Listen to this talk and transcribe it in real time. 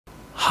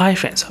Hi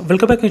friends,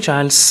 welcome back to my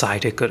channel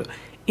Saichaitanya.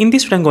 In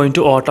this video, I'm going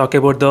to talk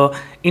about the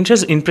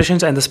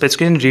impressions and the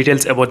specification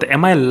details about the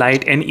MI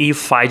Lite NE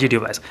 5G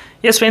device.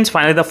 Yes friends,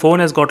 finally the phone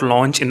has got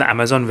launched in the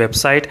Amazon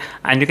website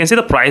and you can see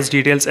the price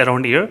details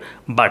around here.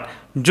 But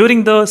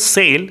during the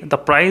sale, the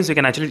price you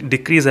can actually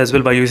decrease as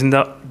well by using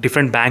the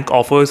different bank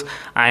offers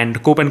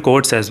and coupon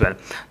codes as well.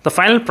 The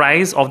final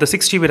price of the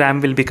 6GB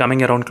RAM will be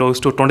coming around close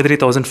to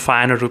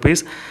 23,500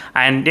 rupees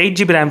and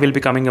 8GB RAM will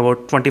be coming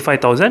about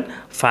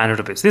 25,500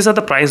 rupees. These are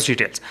the price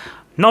details.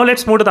 Now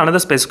let's move to the another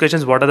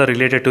specifications. What are the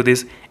related to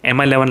this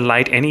Mi 11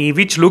 Lite NE,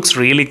 which looks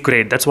really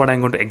great. That's what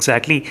I'm going to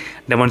exactly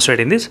demonstrate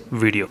in this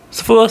video.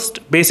 So first,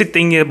 basic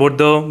thing about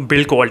the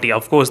build quality.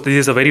 Of course, this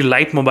is a very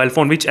light mobile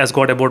phone which has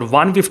got about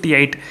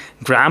 158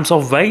 grams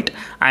of weight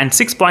and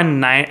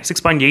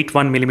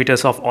 6.81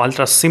 millimeters of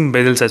ultra slim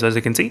bezels as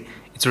you can see.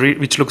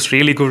 Which looks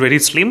really good, very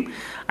slim,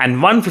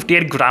 and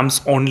 158 grams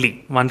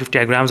only.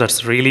 158 grams.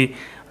 That's really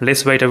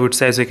less weight, I would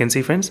say, as you can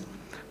see, friends.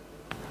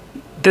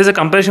 There's a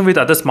comparison with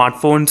other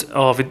smartphones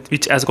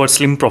which has got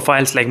slim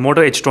profiles like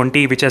Moto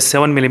H20, which has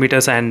 7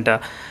 millimeters, and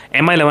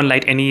Mi 11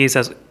 Lite NE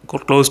has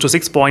close to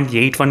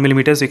 6.81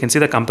 millimeters. You can see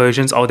the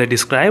comparisons how they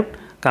described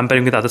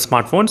comparing with other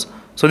smartphones.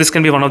 So this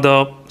can be one of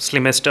the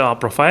slimmest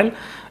profile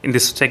in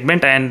this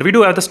segment, and we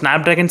do have the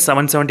Snapdragon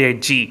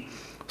 778G.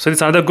 So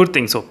it's another good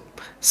thing. So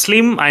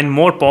slim and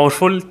more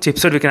powerful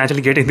chipset we can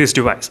actually get in this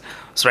device.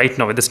 So right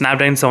now with the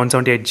Snapdragon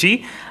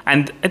 778G,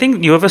 and I think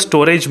UFS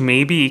storage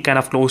may be kind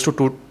of close to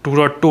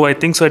 2.2 I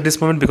think so at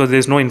this moment, because there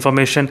is no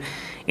information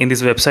in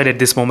this website at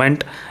this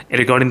moment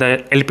regarding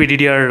the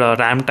LPDDR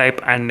RAM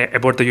type and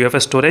about the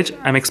UFS storage.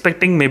 I'm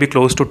expecting maybe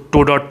close to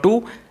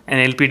 2.2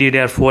 and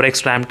LPDDR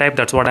 4X RAM type.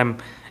 That's what I'm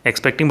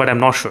expecting, but I'm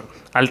not sure.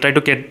 I'll try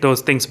to get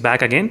those things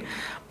back again.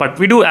 But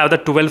we do have the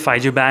 12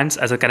 5G bands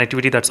as a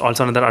connectivity. That's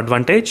also another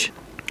advantage.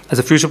 As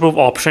a future-proof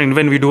option,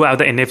 even we do have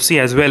the NFC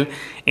as well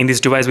in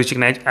this device, which you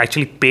can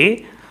actually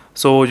pay.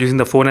 So using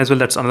the phone as well,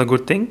 that's another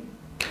good thing.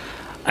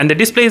 And the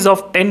display is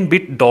of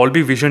 10-bit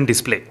Dolby Vision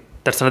display.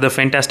 That's another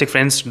fantastic,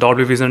 friends.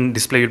 Dolby Vision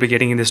display you'll be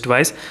getting in this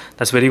device.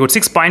 That's very good.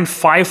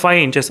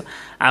 6.55 inches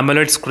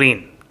AMOLED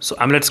screen. So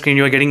AMOLED screen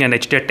you are getting an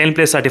HDR10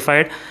 Plus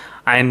certified,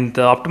 and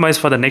optimized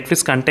for the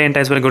Netflix content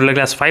as well. Gorilla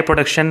Glass 5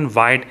 protection,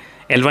 wide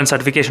L1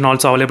 certification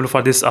also available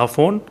for this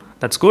phone.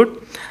 That's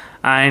good.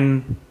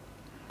 And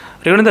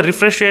regarding the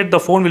refresh rate, the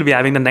phone will be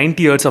having the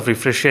 90 Hz of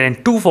refresh rate and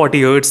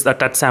 240 Hz the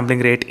touch sampling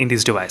rate in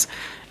this device.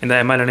 In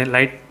the Mi 11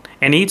 Lite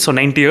NE, so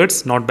 90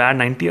 Hz, not bad.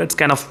 90 Hz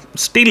kind of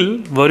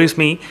still worries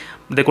me.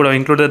 They could have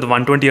included the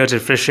 120 Hz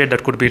refresh rate.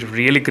 That could be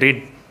really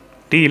great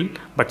deal,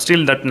 but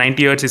still that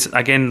 90 Hz is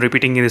again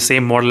repeating in the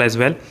same model as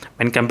well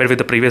when compared with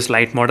the previous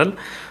Lite model.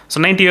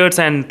 So 90 Hz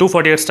and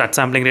 240 Hz touch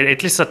sampling rate,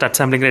 at least the touch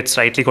sampling rate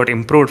slightly got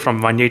improved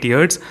from 180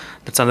 Hz.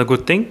 That's another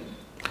good thing.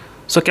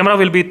 So camera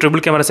will be triple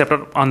camera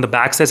separate on the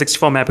back side,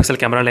 64 megapixel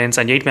camera lens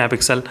and 8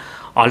 megapixel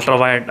ultra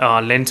wide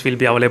lens will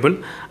be available,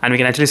 and we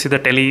can actually see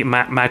the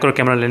macro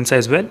camera lens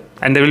as well.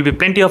 And there will be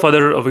plenty of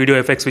other video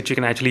effects which you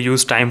can actually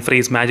use: time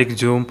freeze, magic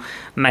zoom,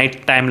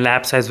 night time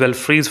lapse as well,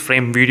 freeze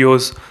frame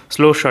videos,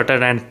 slow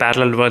shutter and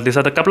parallel world. These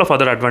are the couple of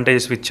other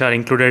advantages which are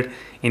included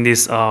in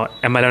this Mi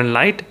 11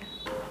 Lite.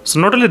 So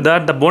not only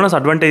that, the bonus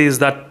advantage is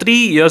that 3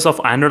 years of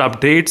Android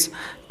updates,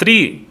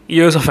 3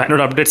 years of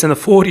Android updates and the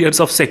 4 years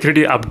of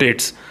security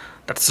updates.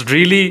 That's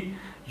really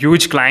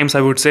huge claims,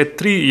 I would say.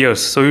 3 years.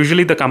 So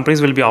usually the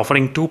companies will be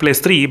offering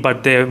 2+3,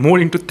 but they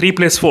moved into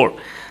 3+4.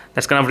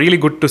 That's kind of really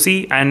good to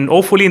see, and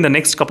hopefully in the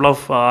next couple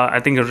of I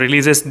think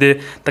releases,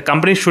 the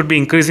companies should be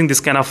increasing this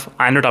kind of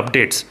Android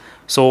updates.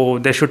 So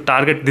they should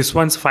target this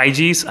one's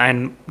 5Gs,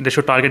 and they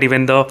should target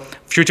even the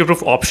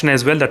future-proof option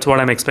as well. That's what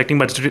I'm expecting.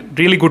 But it's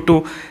really good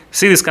to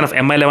see this kind of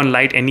Mi 11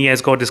 Lite NE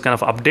has got this kind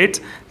of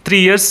updates. 3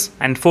 years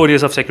and 4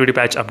 years of security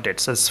patch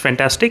updates. That's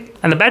fantastic.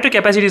 And the battery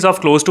capacity is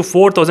of close to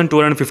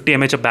 4,250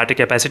 mAh of battery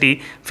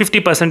capacity.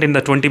 50% in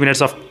the 20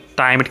 minutes of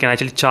time it can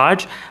actually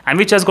charge, and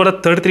which has got a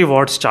 33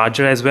 watts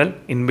charger as well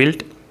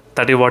inbuilt.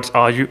 30 watts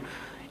are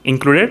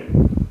included.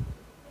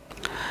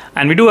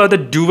 And we do have the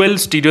dual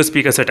stereo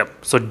speaker setup.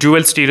 So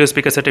dual stereo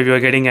speaker setup you are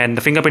getting, and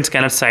the fingerprint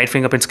scanner, side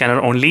fingerprint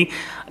scanner only.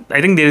 I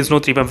think there is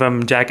no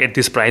 3.5 jack at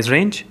this price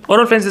range.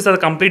 Overall friends, these are the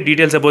complete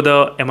details about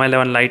the Mi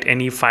 11 Lite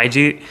NE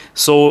 5G.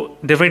 So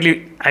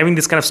definitely having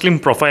this kind of slim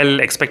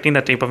profile, expecting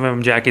that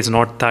 3.5 jack is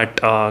not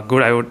that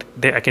good.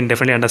 I can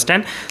definitely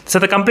understand. So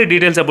the complete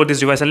details about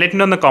this device, and let me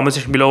know in the comment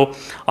section below,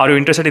 are you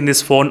interested in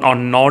this phone or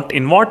not?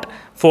 In what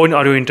phone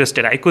are you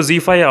interested? IQOO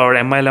Z5 or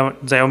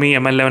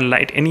Xiaomi Mi 11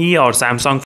 Lite NE or Samsung